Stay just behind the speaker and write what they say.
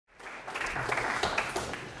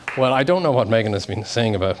Well, I don't know what Megan has been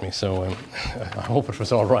saying about me, so I hope it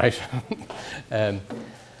was all right.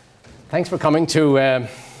 Thanks for coming to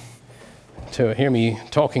hear me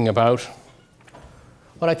talking about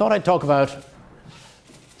what I thought I'd talk about: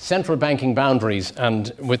 central banking boundaries, and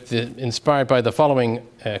inspired by the following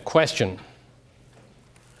question.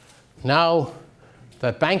 Now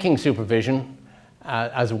that banking supervision,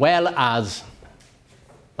 as well as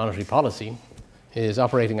monetary policy, is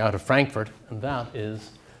operating out of Frankfurt, and that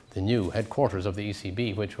is the new headquarters of the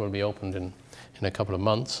ECB, which will be opened in a couple of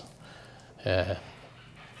months.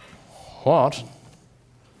 What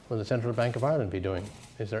will the Central Bank of Ireland be doing?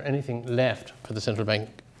 Is there anything left for the Central Bank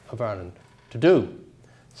of Ireland to do?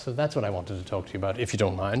 So that's what I wanted to talk to you about, if you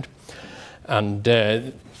don't mind. And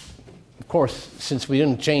of course, since we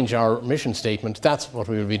didn't change our mission statement, that's what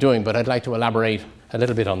we will be doing, but I'd like to elaborate a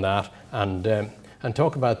little bit on that and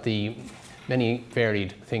talk about the many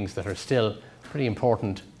varied things that are still pretty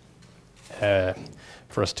important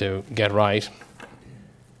for us to get right.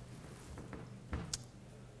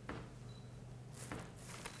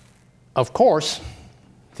 Of course,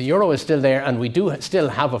 the euro is still there, and we do still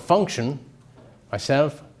have a function,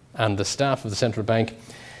 myself and the staff of the central bank,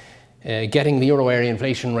 getting the euro area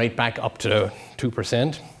inflation rate back up to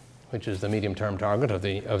 2%, which is the medium-term target of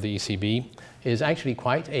the ECB, is actually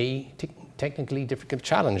quite a technically difficult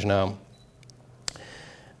challenge now.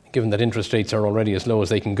 Given that interest rates are already as low as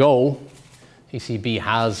they can go, ECB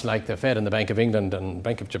has, like the Fed and the Bank of England and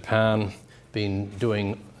Bank of Japan, been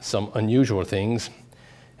doing some unusual things.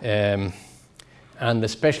 And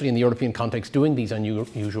especially in the European context, doing these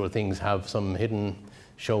unusual things have some hidden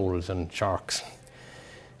shoals and sharks,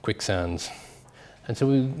 quicksands. And so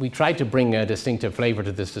we tried to bring a distinctive flavour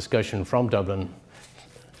to this discussion from Dublin.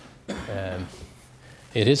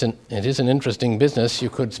 It is an interesting business. You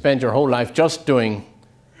could spend your whole life just doing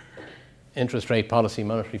interest rate policy,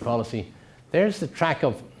 monetary policy. There's the track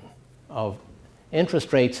of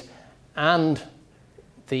interest rates and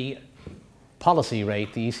the policy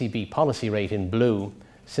rate, the ECB policy rate in blue,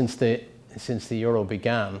 since the euro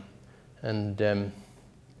began. And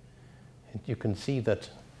you can see that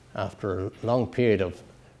after a long period of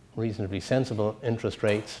reasonably sensible interest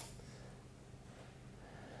rates,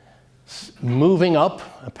 moving up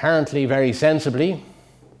apparently very sensibly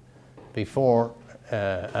before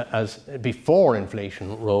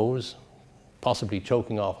inflation rose, possibly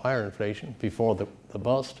choking off higher inflation before the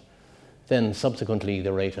bust. Then subsequently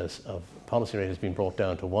the rate of policy rate has been brought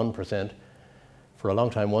down to 1%. For a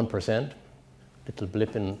long time 1%, little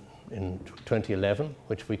blip in 2011,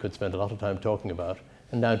 which we could spend a lot of time talking about,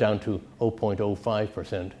 and now down to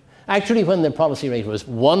 0.05%. Actually, when the policy rate was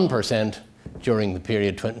 1% during the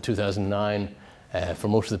period 2009, for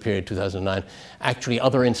most of the period 2009, actually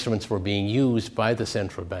other instruments were being used by the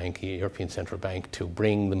central bank, the European Central Bank, to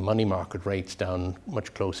bring the money market rates down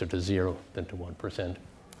much closer to 0 than to 1%.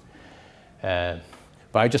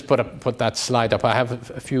 But I just put that slide up. I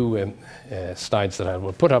have a few slides that I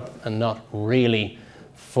will put up and not really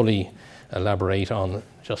fully elaborate on,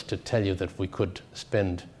 just to tell you that we could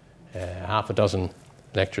spend half a dozen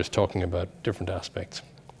lectures talking about different aspects.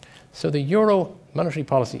 So the euro monetary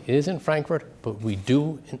policy is in Frankfurt, but we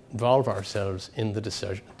do involve ourselves in the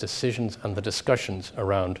decisions and the discussions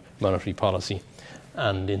around monetary policy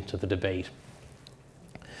and into the debate.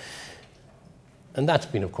 And that's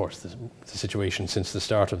been, of course, the situation since the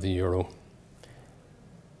start of the euro.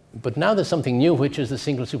 But now there's something new, which is the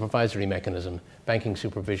single supervisory mechanism, banking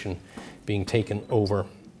supervision being taken over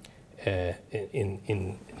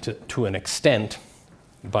to an extent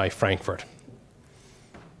by Frankfurt.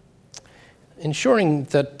 Ensuring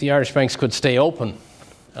that the Irish banks could stay open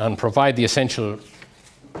and provide the essential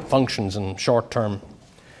functions and short-term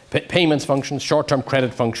payments functions, short-term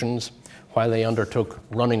credit functions, while they undertook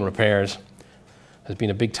running repairs, has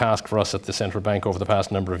been a big task for us at the central bank over the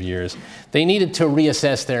past number of years. They needed to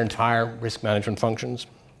reassess their entire risk management functions,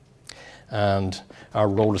 and our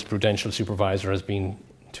role as prudential supervisor has been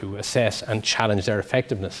to assess and challenge their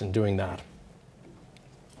effectiveness in doing that.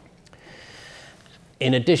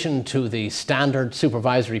 In addition to the standard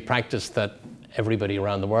supervisory practice that everybody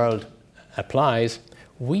around the world applies,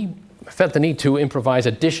 we felt the need to improvise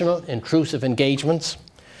additional intrusive engagements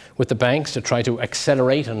with the banks to try to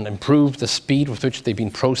accelerate and improve the speed with which they've been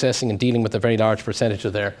processing and dealing with a very large percentage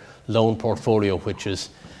of their loan portfolio, which is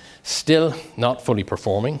still not fully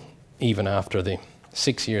performing, even after the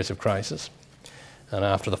 6 years of crisis and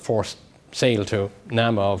after the forced sale to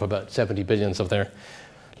NAMA of about 70 billion of their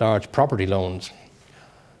large property loans.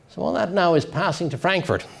 So all that now is passing to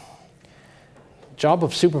Frankfurt. Job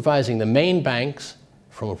of supervising the main banks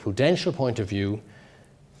from a prudential point of view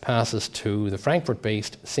passes to the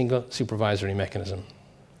Frankfurt-based single supervisory mechanism,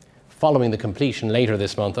 following the completion later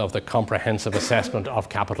this month of the comprehensive assessment of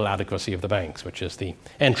capital adequacy of the banks, which is the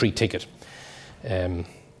entry ticket. And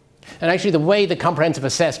actually the way the comprehensive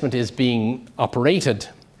assessment is being operated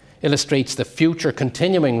illustrates the future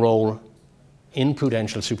continuing role in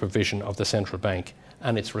prudential supervision of the central bank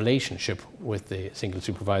and its relationship with the single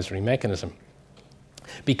supervisory mechanism.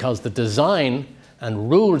 Because the design and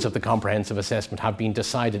rules of the comprehensive assessment have been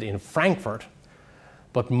decided in Frankfurt,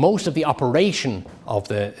 but most of the operation of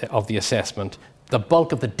the assessment, the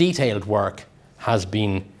bulk of the detailed work, has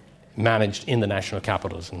been managed in the national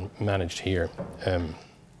capitals and managed here.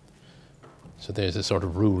 So there's a sort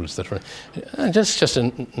of rules that were just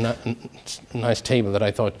a nice table that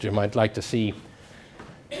I thought you might like to see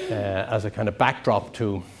as a kind of backdrop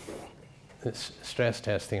to this stress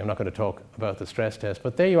test thing. I'm not going to talk about the stress test,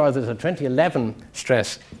 but there you are. There's a 2011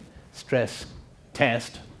 stress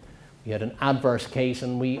test. We had an adverse case,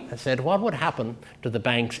 and we said, what would happen to the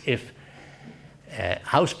banks if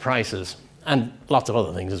house prices, and lots of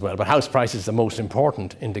other things as well, but house prices is the most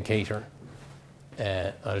important indicator.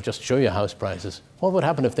 I'll just show you house prices. What would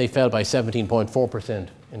happen if they fell by 17.4%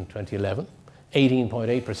 in 2011, 18.8%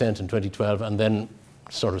 in 2012, and then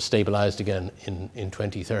sort of stabilized again in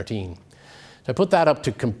 2013? So I put that up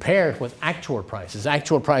to compare with actual prices.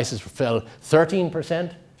 Actual prices fell 13%,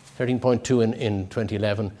 13.2 in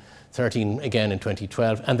 2011, 13 again in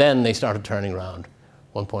 2012, and then they started turning around,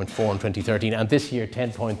 1.4 in 2013, and this year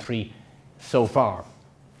 10.3 so far.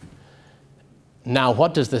 Now,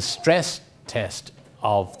 what does the stress test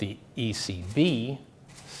of the ECB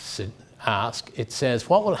ask? It says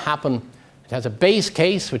what will happen. It has a base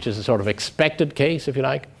case, which is a sort of expected case, if you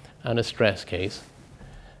like, and a stress case.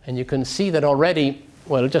 And you can see that already,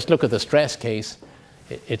 well, just look at the stress case.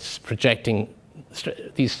 It's projecting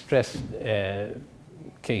these stress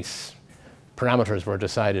case parameters were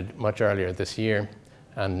decided much earlier this year,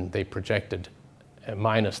 and they projected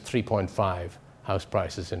minus 3.5 house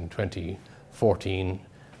prices in 2014,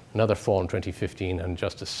 another fall in 2015, and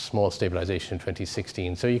just a small stabilization in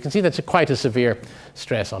 2016. So you can see that's quite a severe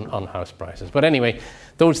stress on house prices. But anyway,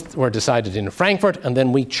 those were decided in Frankfurt, and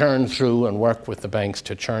then we churn through and work with the banks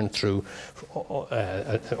to churn through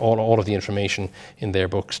all of the information in their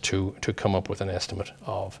books to come up with an estimate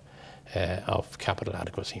of capital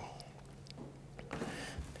adequacy.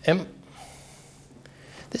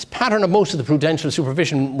 This pattern of most of the prudential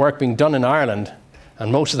supervision work being done in Ireland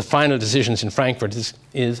and most of the final decisions in Frankfurt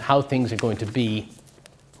is how things are going to be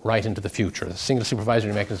right into the future. The single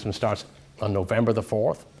supervisory mechanism starts on November the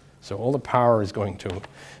 4th, so all the power is going to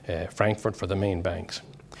Frankfurt for the main banks.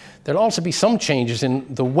 There'll also be some changes in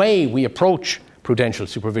the way we approach prudential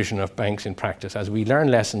supervision of banks in practice as we learn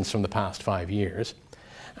lessons from the past 5 years,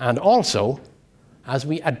 and also as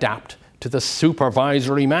we adapt to the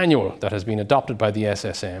supervisory manual that has been adopted by the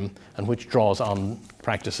SSM and which draws on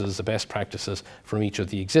practices, the best practices from each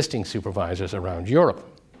of the existing supervisors around Europe.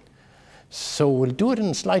 So we'll do it in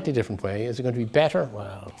a slightly different way. Is it going to be better?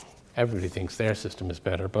 Well, everybody thinks their system is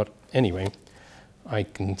better, but anyway, I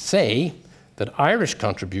can say that Irish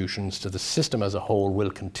contributions to the system as a whole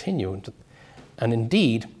will continue, and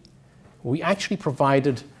indeed, we actually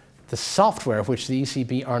provided the software which the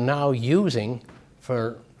ECB are now using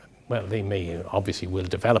for, well, they may obviously will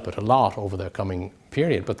develop it a lot over the coming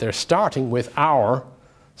period, but they're starting with our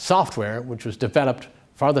software, which was developed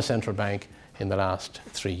for the central bank in the last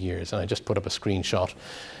 3 years. And I just put up a screenshot.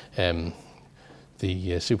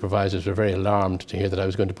 The supervisors were very alarmed to hear that I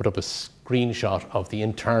was going to put up a screenshot of the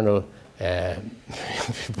internal.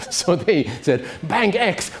 So they said, Bank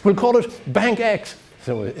X, we'll call it Bank X.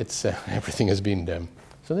 So it's everything has been done.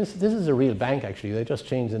 So this is a real bank, actually. They just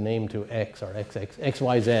changed the name to X or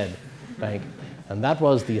XYZ Bank. And that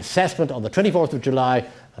was the assessment on the 24th of July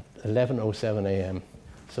at 11:07 a.m.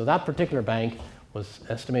 So that particular bank was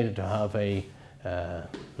estimated to have a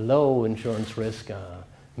low insurance risk,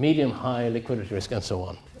 medium-high liquidity risk, and so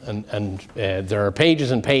on. And there are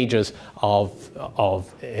pages and pages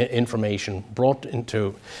of information brought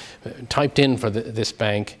into, typed in for this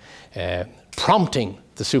bank, prompting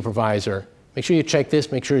the supervisor. Make sure you check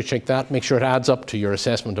this, make sure you check that, make sure it adds up to your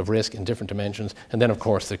assessment of risk in different dimensions. And then, of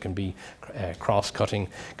course, there can be cross-cutting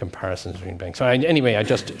comparisons between banks. So anyway, I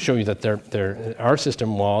just show you that our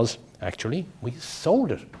system was, actually, we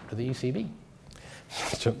sold it to the ECB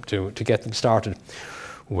to get them started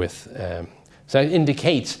with. So it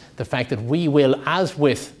indicates the fact that we will, as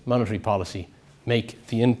with monetary policy,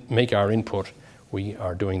 make our input. We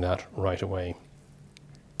are doing that right away.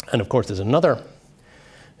 And of course, there's another.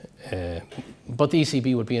 But the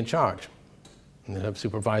ECB would be in charge. and they'll have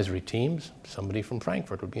supervisory teams. Somebody from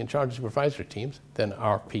Frankfurt will be in charge of supervisory teams. Then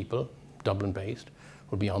our people, Dublin-based,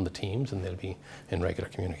 will be on the teams, and they'll be in regular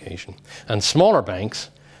communication. And smaller banks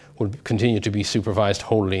will continue to be supervised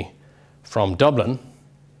wholly from Dublin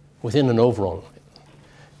within an overall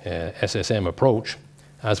SSM approach,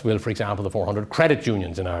 as will, for example, the 400 credit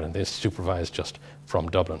unions in Ireland. They're supervised just from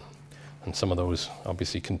Dublin. And some of those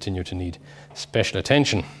obviously continue to need special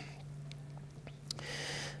attention.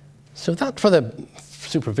 So that for the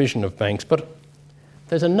supervision of banks, but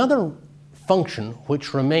there's another function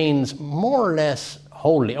which remains more or less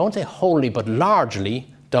wholly, I won't say wholly, but largely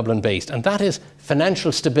Dublin-based, and that is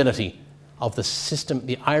financial stability of the system,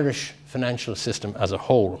 the Irish financial system as a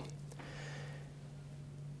whole.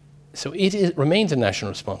 So it remains a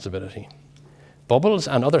national responsibility. Bubbles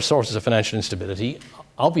and other sources of financial instability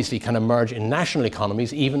obviously can emerge in national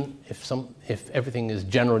economies, even if everything is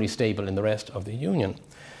generally stable in the rest of the Union.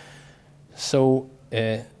 So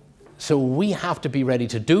we have to be ready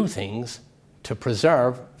to do things to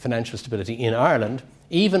preserve financial stability in Ireland,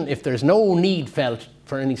 even if there's no need felt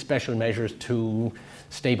for any special measures to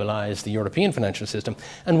stabilise the European financial system.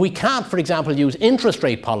 And we can't, for example, use interest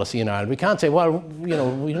rate policy in Ireland. We can't say, well, you know,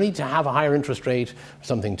 we need to have a higher interest rate or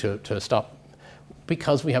something to stop,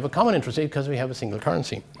 because we have a common interest rate, because we have a single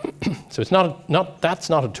currency. So it's that's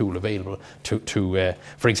not a tool available to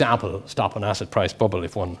for example, stop an asset price bubble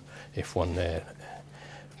if one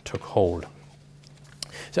took hold.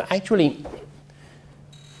 So actually,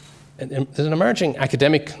 there's an emerging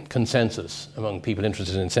academic consensus among people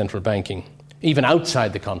interested in central banking, even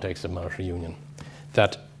outside the context of monetary union,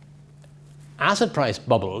 that asset price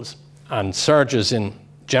bubbles and surges in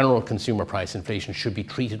general consumer price inflation should be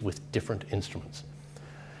treated with different instruments.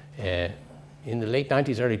 In the late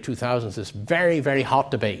 90s, early 2000s, this very, very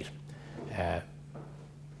hot debate, the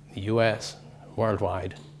US,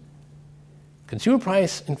 worldwide, consumer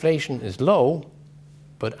price inflation is low,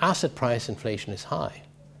 but asset price inflation is high.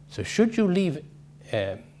 So should you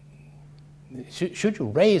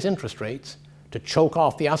raise interest rates to choke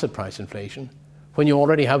off the asset price inflation when you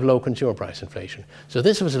already have low consumer price inflation? So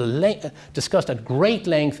this was discussed at great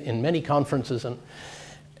length in many conferences, and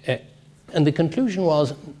the conclusion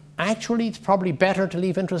was, actually, it's probably better to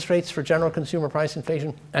leave interest rates for general consumer price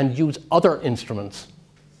inflation and use other instruments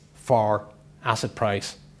for asset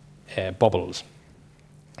price bubbles.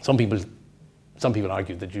 Some people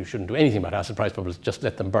argue that you shouldn't do anything about asset price bubbles, just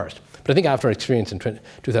let them burst. But I think after experience in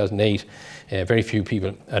 2008, very few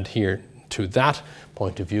people adhere to that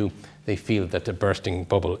point of view. They feel that the bursting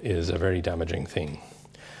bubble is a very damaging thing.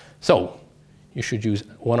 So you should use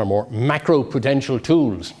one or more macro-prudential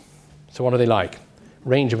tools. So what are they like?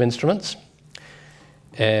 Range of instruments.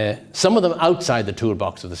 Some of them outside the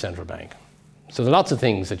toolbox of the central bank. So there are lots of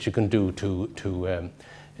things that you can do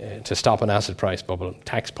to stop an asset price bubble.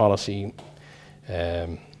 Tax policy.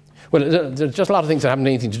 Well, there's just a lot of things that haven't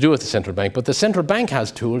anything to do with the central bank, but the central bank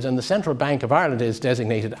has tools, and the Central Bank of Ireland is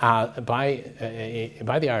designated by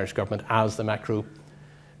the Irish government as the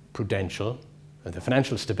macro-prudential, the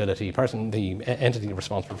financial stability person, the entity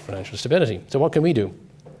responsible for financial stability. So what can we do?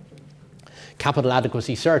 Capital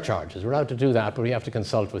adequacy surcharges. We're allowed to do that, but we have to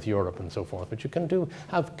consult with Europe and so forth. But you can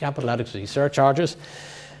have capital adequacy surcharges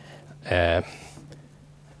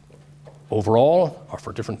overall, or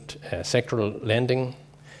for different sectoral lending.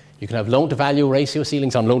 You can have loan-to-value ratio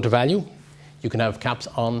ceilings on loan-to-value. You can have caps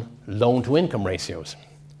on loan-to-income ratios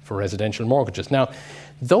for residential mortgages. Now,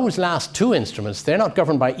 those last two instruments, they're not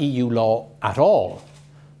governed by EU law at all.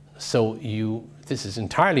 So this is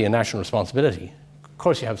entirely a national responsibility. Of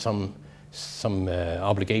course, you have some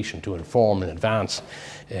obligation to inform in advance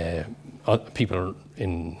people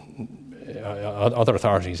in other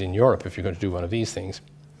authorities in Europe if you're going to do one of these things.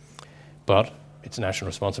 But it's a national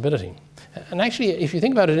responsibility. And actually, if you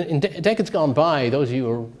think about it, in decades gone by, those of you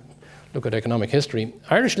who look at economic history,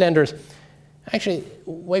 Irish lenders, actually,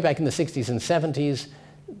 way back in the 60s and 70s,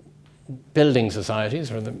 building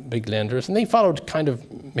societies are the big lenders, and they followed kind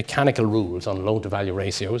of mechanical rules on loan-to-value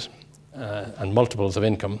ratios and multiples of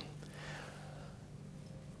income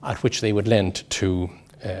at which they would lend to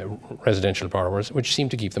residential borrowers, which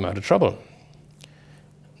seemed to keep them out of trouble.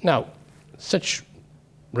 Now, such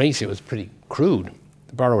ratio is pretty crude.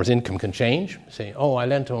 The borrower's income can change. Say, oh, I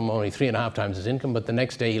lent to him only 3.5 times his income, but the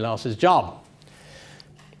next day he lost his job.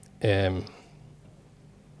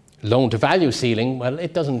 Loan-to-value ceiling, well,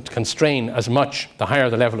 it doesn't constrain as much the higher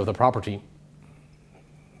the level of the property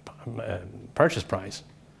purchase price.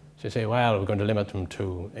 So you say, well, we're going to limit them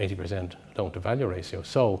to 80% loan-to-value ratio.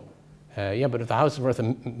 So, yeah, but if the house is worth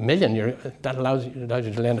 $1 million, that allows you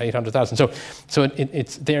to lend 800,000. So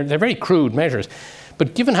they're very crude measures.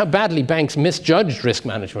 But given how badly banks misjudged risk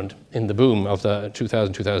management in the boom of the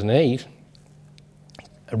 2000-2008,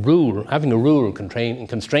 having a rule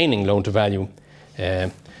constraining loan-to-value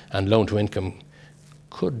and loan-to-income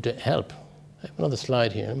could help. I have another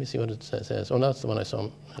slide here. Let me see what it says. Oh, that's the one I saw.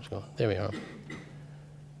 Let's go. There we are.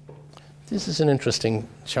 This is an interesting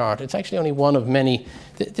chart. It's actually only one of many.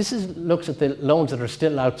 This looks at the loans that are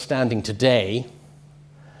still outstanding today,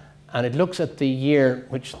 and it looks at the year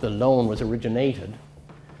which the loan was originated,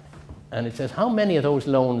 and it says how many of those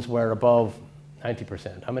loans were above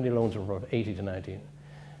 90%. How many loans were above 80 to 90?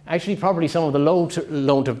 Actually, probably some of the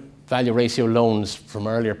loan-to-value ratio loans from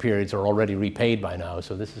earlier periods are already repaid by now,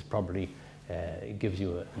 so this is probably it gives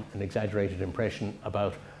you an exaggerated impression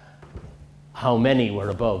about how many were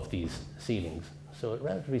above these ceilings. So it's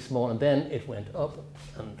relatively small, and then it went up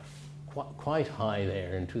and quite high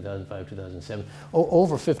there in 2005, 2007.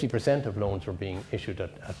 Over 50% of loans were being issued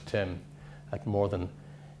at more than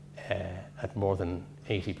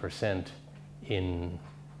 80% in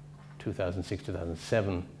 2006,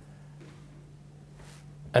 2007.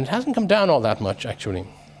 And it hasn't come down all that much, actually.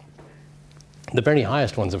 The very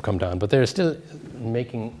highest ones have come down, but they're still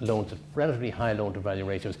making loans at relatively high loan-to-value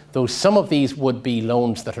ratios, though some of these would be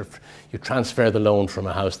loans that you transfer the loan from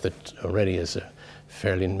a house that already is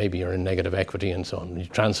fairly, maybe you're in negative equity and so on. You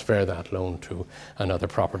transfer that loan to another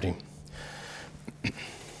property.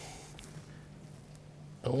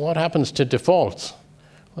 What happens to defaults?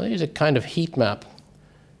 Well, here's a kind of heat map.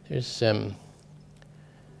 There's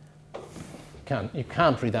you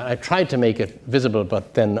can't read that. I tried to make it visible,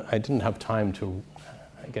 but then I didn't have time to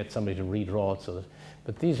get somebody to redraw it.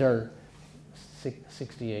 But these are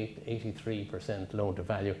 68, 83% loan to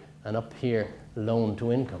value, and up here, loan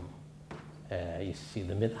to income. You see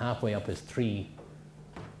the halfway up is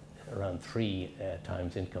around 3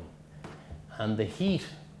 times income. And the heat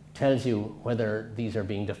tells you whether these are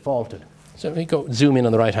being defaulted. So let me go zoom in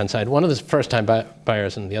on the right-hand side. One of the first-time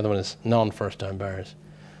buyers, and the other one is non-first-time buyers.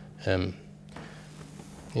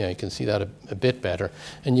 Yeah, you can see that a bit better.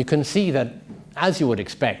 And you can see that, as you would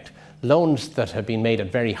expect, loans that have been made at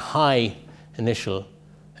very high initial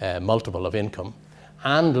multiple of income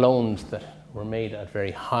and loans that were made at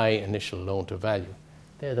very high initial loan to value,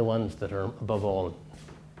 they're the ones that are, above all,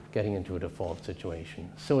 getting into a default situation.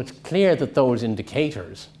 So it's clear that those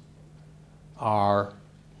indicators are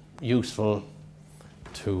useful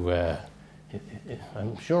to,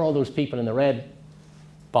 I'm sure all those people in the red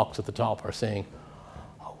box at the top are saying,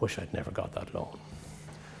 I wish I'd never got that loan.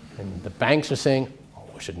 And the banks are saying, I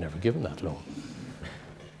wish I'd never given that loan.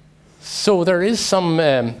 So there is some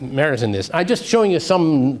merit in this. I'm just showing you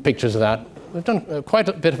some pictures of that. We've done quite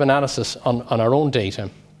a bit of analysis on our own data,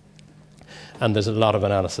 and there's a lot of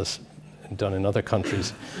analysis done in other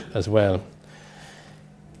countries as well.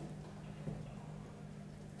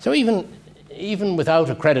 So even without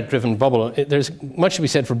a credit-driven bubble, there's much to be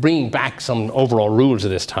said for bringing back some overall rules of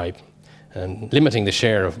this type and limiting the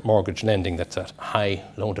share of mortgage lending that's at high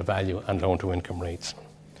loan-to-value and loan-to-income rates.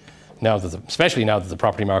 Now that especially now that the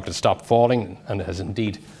property market has stopped falling and has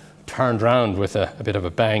indeed turned around with a bit of a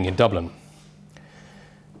bang in Dublin.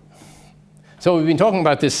 So we've been talking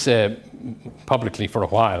about this publicly for a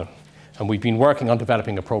while, and we've been working on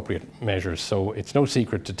developing appropriate measures. So it's no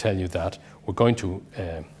secret to tell you that we're going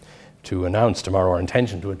to announce tomorrow our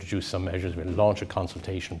intention to introduce some measures. We'll launch a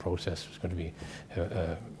consultation process. There's going to be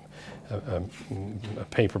a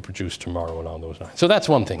paper produced tomorrow along those lines. So that's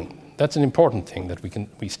one thing. That's an important thing that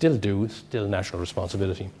we still do, still national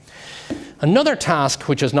responsibility. Another task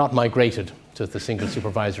which has not migrated to the single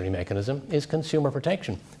supervisory mechanism is consumer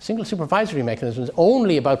protection. Single supervisory mechanism is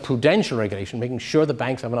only about prudential regulation, making sure the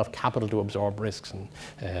banks have enough capital to absorb risks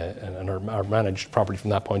and are managed properly from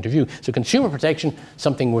that point of view. So consumer protection,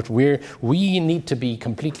 something which we need to be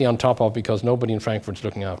completely on top of, because nobody in Frankfurt's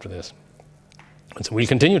looking after this. And so we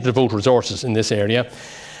continue to devote resources in this area,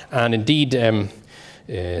 and indeed to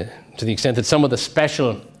the extent that some of the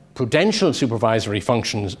special prudential supervisory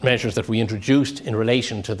functions measures that we introduced in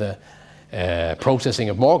relation to the processing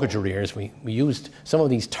of mortgage arrears, we used some of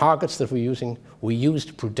these targets that we're using, we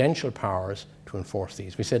used prudential powers to enforce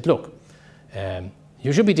these. We said, look,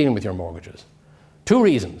 you should be dealing with your mortgages. 2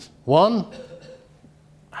 reasons. One,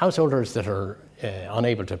 householders that are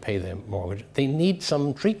unable to pay their mortgage, they need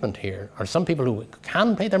some treatment here, or some people who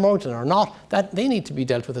can pay their mortgage and are not, that they need to be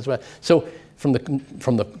dealt with as well. So from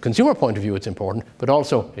the consumer point of view, it's important, but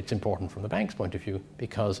also it's important from the bank's point of view,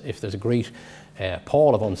 because if there's a great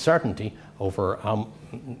pall of uncertainty over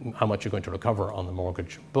how much you're going to recover on the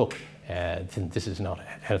mortgage book, then this is not a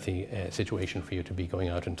healthy situation for you to be going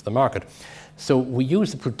out into the market. So we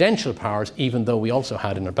use the prudential powers, even though we also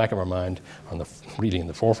had in the back of our mind, really in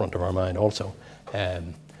the forefront of our mind also,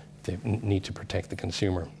 the need to protect the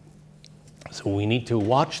consumer. So we need to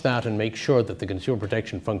watch that and make sure that the consumer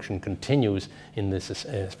protection function continues in this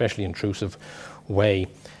especially intrusive way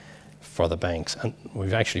for the banks. And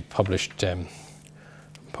we've actually published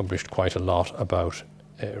quite a lot about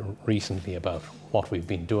recently about what we've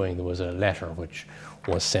been doing. There was a letter which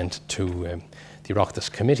was sent to the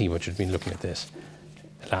Oireachtas Committee, which had been looking at this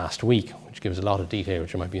last week, which gives a lot of detail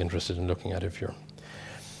which you might be interested in looking at if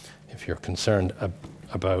you're concerned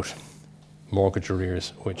about mortgage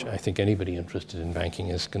arrears, which I think anybody interested in banking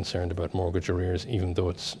is concerned about mortgage arrears, even though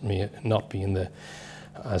it may not be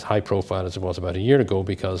as high profile as it was about a year ago,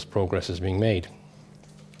 because progress is being made.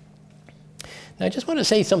 Now, I just want to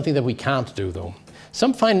say something that we can't do, though.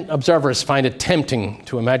 Some observers find it tempting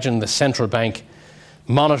to imagine the central bank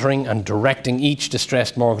monitoring and directing each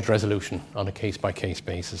distressed mortgage resolution on a case-by-case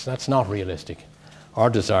basis. That's not realistic or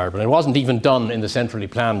desirable. It wasn't even done in the centrally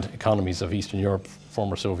planned economies of Eastern Europe,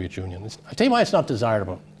 former Soviet Union. I'll tell you why it's not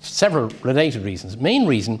desirable. Several related reasons. The main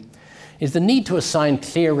reason is the need to assign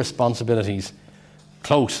clear responsibilities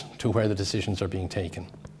close to where the decisions are being taken.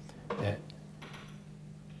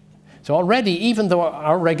 So already, even though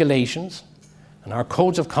our regulations and our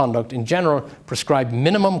codes of conduct in general prescribe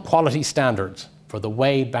minimum quality standards for the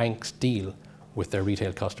way banks deal with their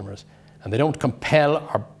retail customers, and they don't compel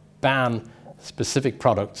or ban specific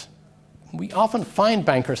products, we often find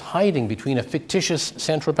bankers hiding between a fictitious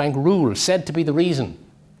central bank rule said to be the reason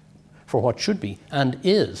for what should be and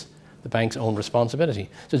is the bank's own responsibility.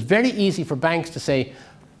 So it's very easy for banks to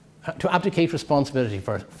abdicate responsibility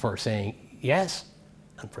for saying yes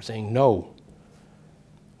and for saying no.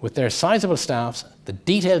 With their sizable staffs, the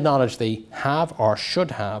detailed knowledge they have or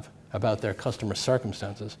should have about their customer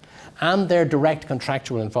circumstances, and their direct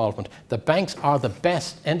contractual involvement, the banks are the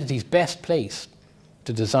entities best placed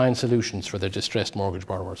to design solutions for their distressed mortgage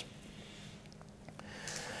borrowers.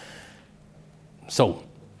 So,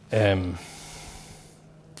 another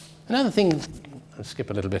thing, I'll skip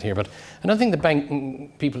a little bit here, but another thing that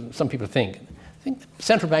some people think the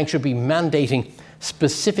central bank should be mandating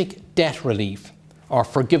specific debt relief or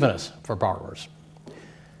forgiveness for borrowers.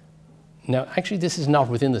 Now, actually, this is not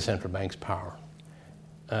within the central bank's power,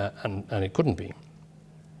 and it couldn't be.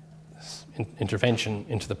 Intervention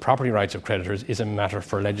into the property rights of creditors is a matter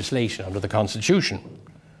for legislation under the Constitution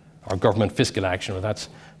or government fiscal action, but that's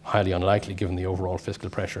highly unlikely given the overall fiscal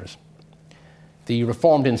pressures. The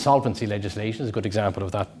reformed insolvency legislation is a good example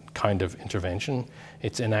of that kind of intervention.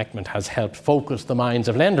 Its enactment has helped focus the minds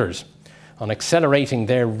of lenders on accelerating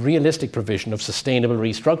their realistic provision of sustainable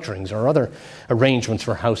restructurings or other arrangements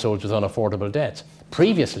for households with unaffordable debts.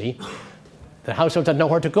 Previously, the households had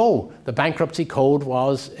nowhere to go. The bankruptcy code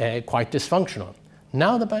was quite dysfunctional.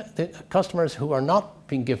 Now the customers who are not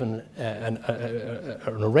being given an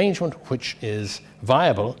arrangement which is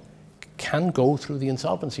viable can go through the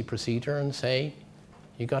insolvency procedure and say,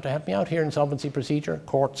 you got to help me out here, insolvency procedure,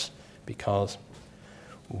 courts, because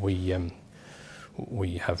we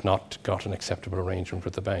have not got an acceptable arrangement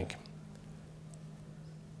with the bank.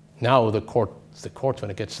 Now the courts,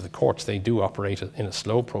 when it gets to the courts, they do operate in a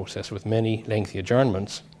slow process with many lengthy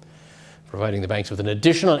adjournments, providing the banks with an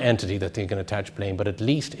additional entity that they can attach blame, but at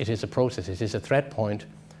least it is a process, it is a threat point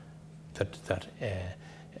that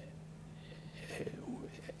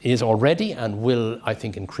is already and will, I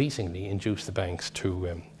think, increasingly induce the banks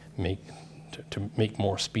to make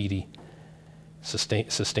more speedy,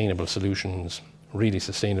 sustainable solutions, really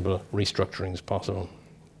sustainable restructurings possible.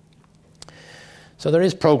 So there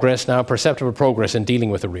is progress now, perceptible progress in dealing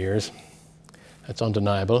with arrears. That's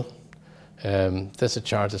undeniable. There's a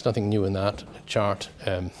chart, there's nothing new in that chart.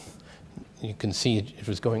 You can see it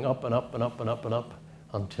was going up and up and up and up and up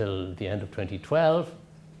until the end of 2012.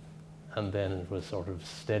 And then it was sort of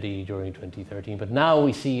steady during 2013. But now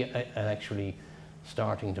we see it actually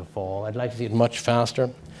starting to fall. I'd like to see it much faster.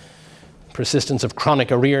 Persistence of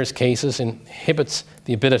chronic arrears cases inhibits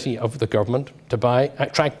the ability of the government to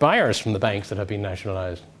attract buyers from the banks that have been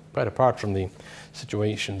nationalised, quite apart from the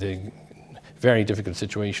situation, the very difficult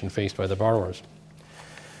situation faced by the borrowers.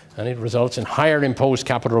 And it results in higher imposed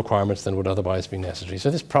capital requirements than would otherwise be necessary.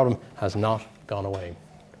 So this problem has not gone away.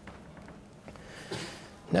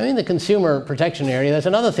 Now, in the consumer protection area, there's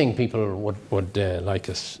another thing people would like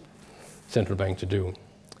a central bank to do.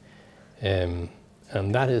 And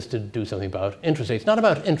and that is to do something about interest rates. Not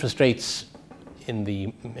about interest rates in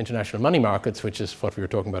the international money markets, which is what we were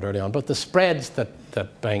talking about early on, but the spreads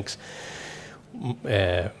that banks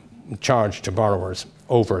charge to borrowers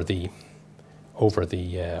over the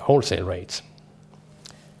wholesale rates.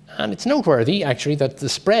 And it's noteworthy, actually, that the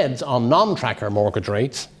spreads on non-tracker mortgage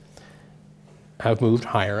rates have moved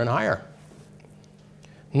higher and higher,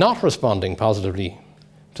 not responding positively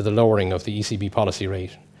to the lowering of the ECB policy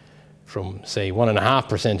rate from, say,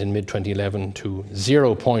 1.5% in mid-2011 to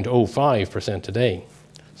 0.05% today.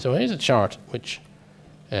 So here's a chart which,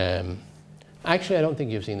 actually, I don't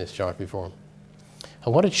think you've seen this chart before.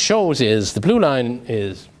 And what it shows is, the blue line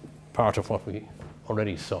is part of what we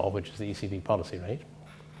already saw, which is the ECB policy rate.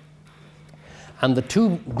 And the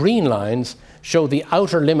two green lines show the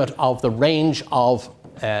outer limit of the range of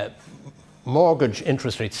mortgage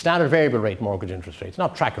interest rates, standard variable rate mortgage interest rates,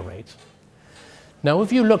 not tracker rates. Now,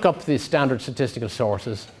 if you look up the standard statistical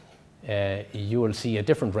sources, you will see a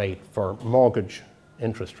different rate for mortgage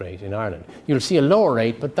interest rate in Ireland. You'll see a lower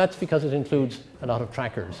rate, but that's because it includes a lot of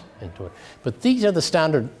trackers into it. But these are the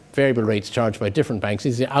standard variable rates charged by different banks.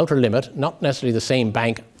 This is the outer limit, not necessarily the same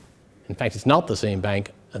bank. In fact, it's not the same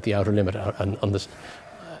bank at the outer limit on this,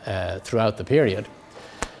 throughout the period.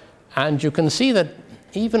 And you can see that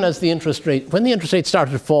even as the interest rate, when the interest rate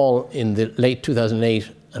started to fall in the late 2008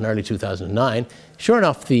 and early 2009, sure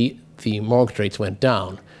enough, the mortgage rates went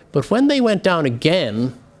down. But when they went down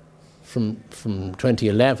again from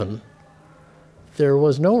 2011, there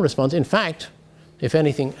was no response. In fact, if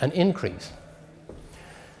anything, an increase.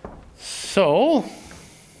 So,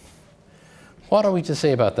 what are we to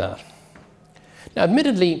say about that? Now,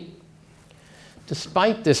 admittedly,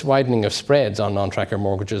 despite this widening of spreads on non-tracker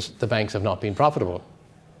mortgages, the banks have not been profitable.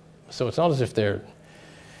 So it's not as if they're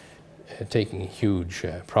taking huge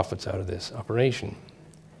profits out of this operation.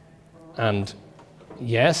 And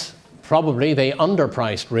yes, probably they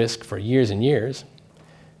underpriced risk for years and years.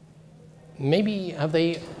 Maybe have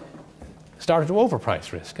they started to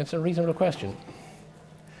overprice risk? That's a reasonable question.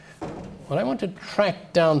 Well, I want to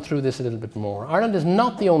track down through this a little bit more. Ireland is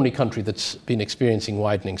not the only country that's been experiencing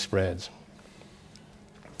widening spreads.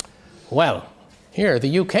 Well, here,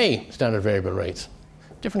 the UK standard variable rates.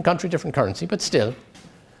 Different country, different currency, but still,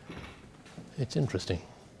 it's interesting.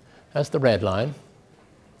 That's the red line.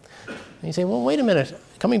 And you say, well, wait a minute.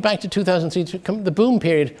 Coming back to 2003, the boom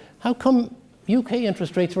period, how come UK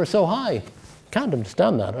interest rates were so high? Can't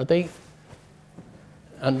understand that. Are they?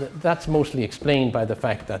 And that's mostly explained by the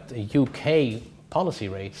fact that the UK policy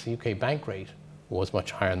rates, the UK bank rate, was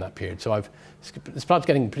much higher in that period. So this plot's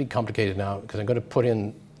getting pretty complicated now because I'm going to put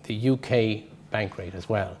in the UK bank rate as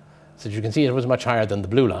well. So as you can see, it was much higher than the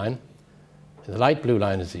blue line. The light blue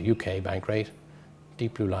line is the UK bank rate.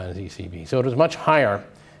 Deep blue line is ECB. So it was much higher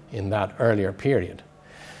in that earlier period.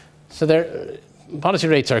 So policy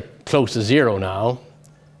rates are close to zero now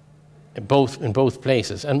in both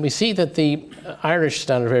places. And we see that the Irish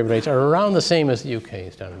standard variable rates are around the same as the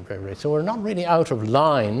UK standard variable rates. So we're not really out of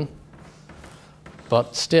line,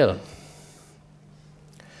 but still.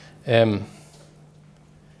 Here's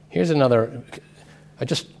another,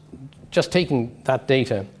 just taking that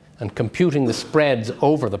data and computing the spreads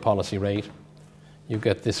over the policy rate, you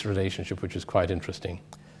get this relationship, which is quite interesting.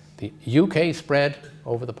 The UK spread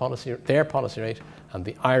over their policy rate, and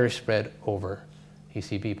the Irish spread over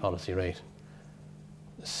ECB policy rate.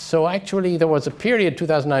 So actually, there was a period,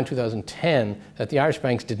 2009-2010, that the Irish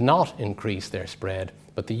banks did not increase their spread,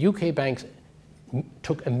 but the UK banks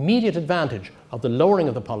took immediate advantage of the lowering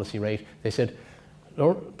of the policy rate. They said,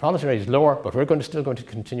 policy rate is lower, but we're still going to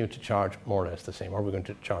continue to charge more or less the same, or we're going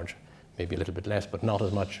to charge maybe a little bit less, but not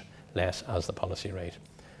as much less as the policy rate.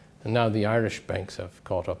 And now the Irish banks have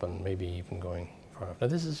caught up and maybe even going further. Now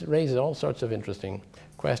this raises all sorts of interesting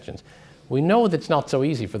questions. We know that it's not so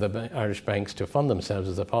easy for the Irish banks to fund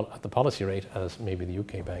themselves at the policy rate as maybe the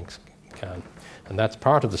UK banks can. And that's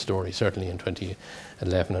part of the story, certainly in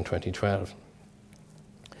 2011 and 2012.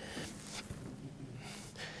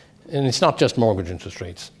 And it's not just mortgage interest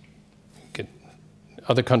rates.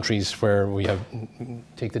 Other countries where we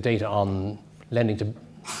take the data on lending to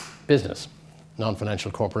business,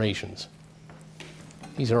 non-financial corporations.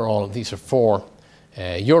 These are 4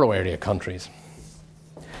 euro area countries.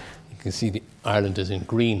 You can see Ireland is in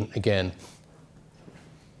green again.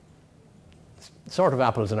 Sort of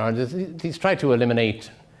apples and oranges. These try to eliminate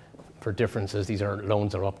for differences. These are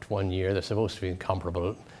loans that are up to 1 year. They're supposed to be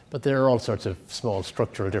comparable. But there are all sorts of small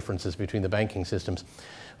structural differences between the banking systems.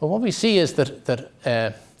 Well, what we see is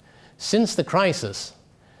that since the crisis,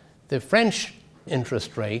 the French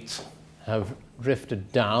interest rates have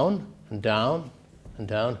drifted down and down and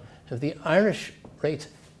down, and the Irish rates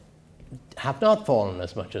have not fallen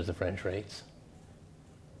as much as the French rates,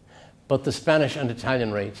 but the Spanish and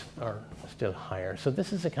Italian rates are still higher. So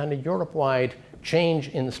this is a kind of Europe-wide change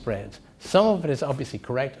in the spreads. Some of it is obviously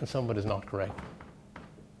correct and some of it is not correct.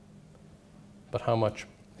 But how much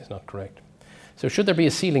is not correct? So should there be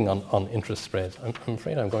a ceiling on interest spreads? I'm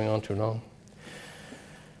afraid I'm going on too long.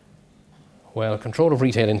 Well, control of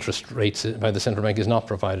retail interest rates by the central bank is not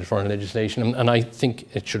provided for in legislation, and I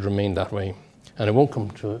think it should remain that way. And it won't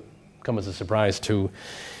come as a surprise to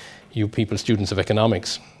you people, students of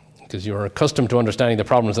economics, because you're accustomed to understanding the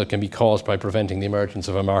problems that can be caused by preventing the emergence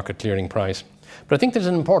of a market clearing price. But I think there's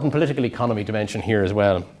an important political economy dimension here as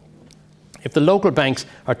well. If the local banks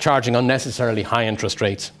are charging unnecessarily high interest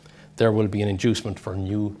rates, there will be an inducement for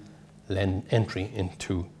new entry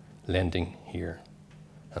into lending here.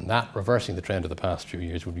 And that, reversing the trend of the past few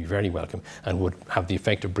years, would be very welcome and would have the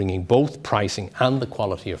effect of bringing both pricing and the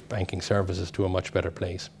quality of banking services to a much better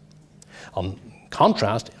place. On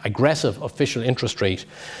contrast, aggressive official interest rate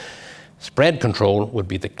spread control would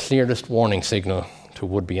be the clearest warning signal to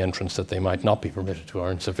would-be entrants that they might not be permitted to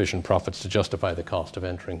earn sufficient profits to justify the cost of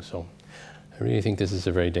entering. So I really think this is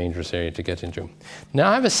a very dangerous area to get into. Now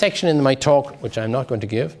I have a section in my talk, which I'm not going to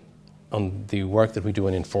give, on the work that we do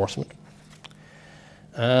in enforcement.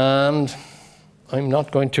 And I'm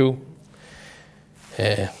not going to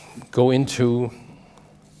go into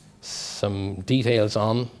some details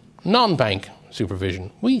on non-bank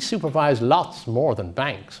supervision. We supervise lots more than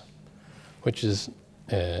banks, which is,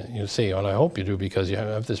 you'll say, well, I hope you do, because you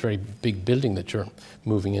have this very big building that you're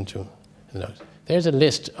moving into. There's a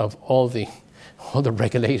list of all the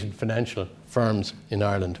regulated financial firms in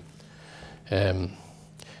Ireland,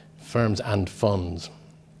 firms and funds.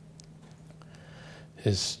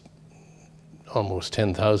 Is almost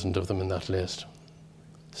 10,000 of them in that list.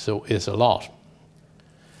 So it's a lot.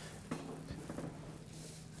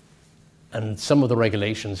 And some of the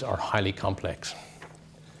regulations are highly complex.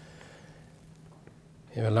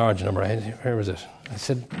 You have a large number. Where was it? I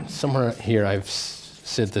said somewhere here I've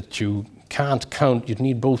said that you can't count, you'd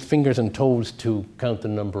need both fingers and toes to count the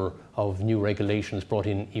number of new regulations brought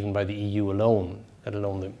in even by the EU alone, let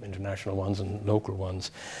alone the international ones and local ones.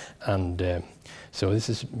 And so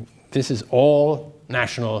this is all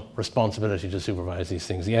national responsibility to supervise these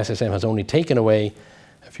things. The SSM has only taken away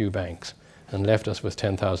a few banks and left us with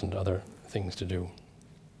 10,000 other things to do.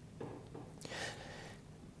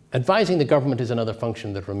 Advising the government is another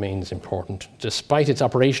function that remains important. Despite its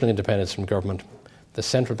operational independence from government, the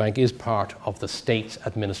central bank is part of the state's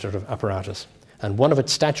administrative apparatus, and one of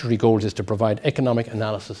its statutory goals is to provide economic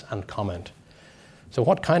analysis and comment. So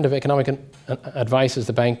what kind of economic advice is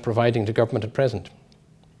the bank providing to government at present?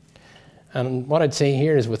 And what I'd say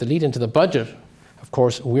here is, with the lead into the budget, of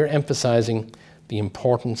course, we're emphasizing the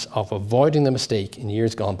importance of avoiding the mistake in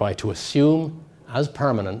years gone by to assume as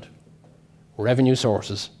permanent revenue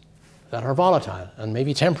sources that are volatile and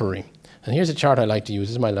maybe temporary. And here's a chart I like to use.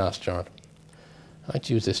 This is my last chart. I like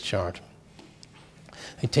to use this chart.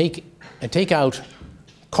 I take out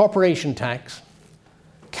corporation tax,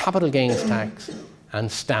 capital gains tax, and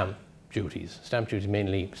stamp duties. Stamp duties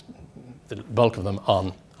mainly, the bulk of them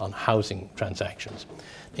on housing transactions.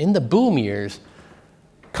 In the boom years,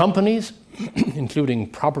 companies, including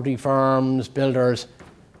property firms, builders,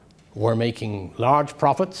 were making large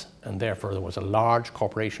profits, and therefore there was a large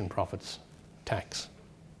corporation profits tax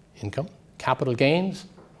income. Capital gains,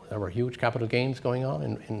 there were huge capital gains going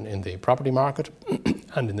on in the property market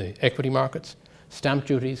and in the equity markets. Stamp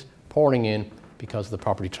duties pouring in because of the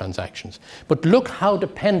property transactions. But look how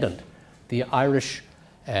dependent the Irish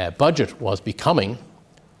budget was becoming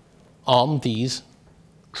on these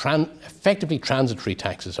effectively transitory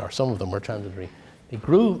taxes, or some of them were transitory. They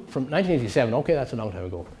grew from 1987, okay, that's a long time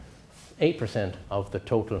ago, 8% of the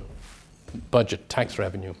total budget tax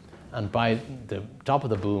revenue. And by the top of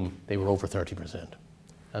the boom, they were over 30%.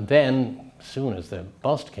 And then, as soon as the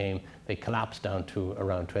bust came, they collapsed down to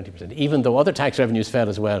around 20%, even though other tax revenues fell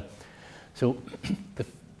as well. So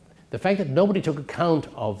the fact that nobody took account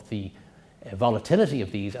of the volatility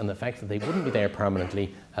of these and the fact that they wouldn't be there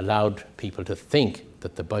permanently allowed people to think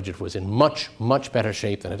that the budget was in much, much better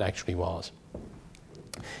shape than it actually was.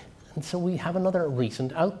 And so we have another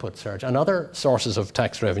recent output surge and other sources of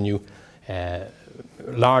tax revenue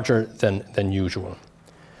larger than usual.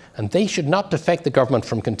 And they should not defect the government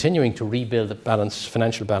from continuing to rebuild the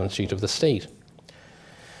financial balance sheet of the state.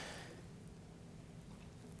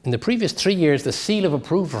 In the previous 3 years, the seal of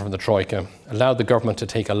approval from the Troika allowed the government to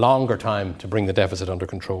take a longer time to bring the deficit under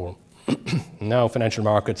control. Now financial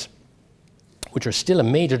markets, which are still a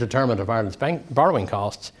major determinant of Ireland's borrowing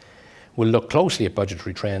costs, will look closely at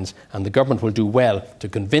budgetary trends, and the government will do well to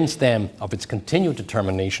convince them of its continued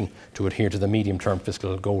determination to adhere to the medium-term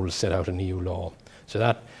fiscal goals set out in EU law. So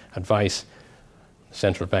that advice, the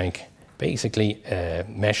central bank, basically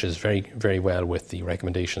meshes very, very well with the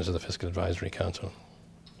recommendations of the Fiscal Advisory Council.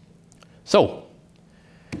 So,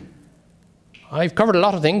 I've covered a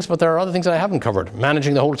lot of things, but there are other things that I haven't covered.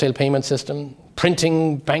 Managing the wholesale payment system,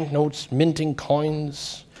 printing banknotes, minting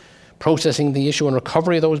coins, processing the issue and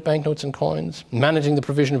recovery of those banknotes and coins, managing the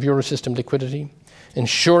provision of Eurosystem liquidity,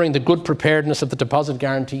 ensuring the good preparedness of the deposit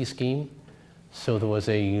guarantee scheme. So there was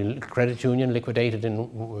a credit union liquidated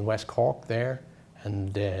in West Cork there,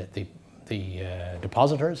 and the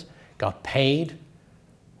depositors got paid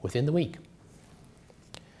within the week.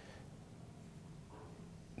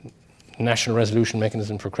 National resolution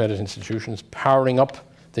mechanism for credit institutions, powering up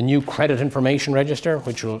the new credit information register,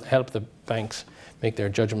 which will help the banks make their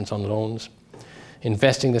judgments on loans,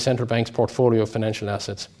 investing the central bank's portfolio of financial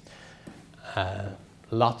assets,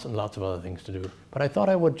 lots and lots of other things to do. But I thought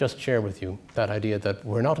I would just share with you that idea that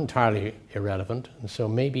we're not entirely irrelevant, and so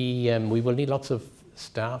maybe we will need lots of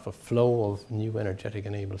staff, a flow of new energetic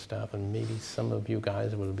enabled staff, and maybe some of you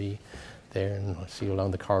guys will be there and I'll see you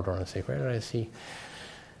along the corridor and say, where did I see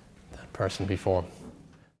that person before?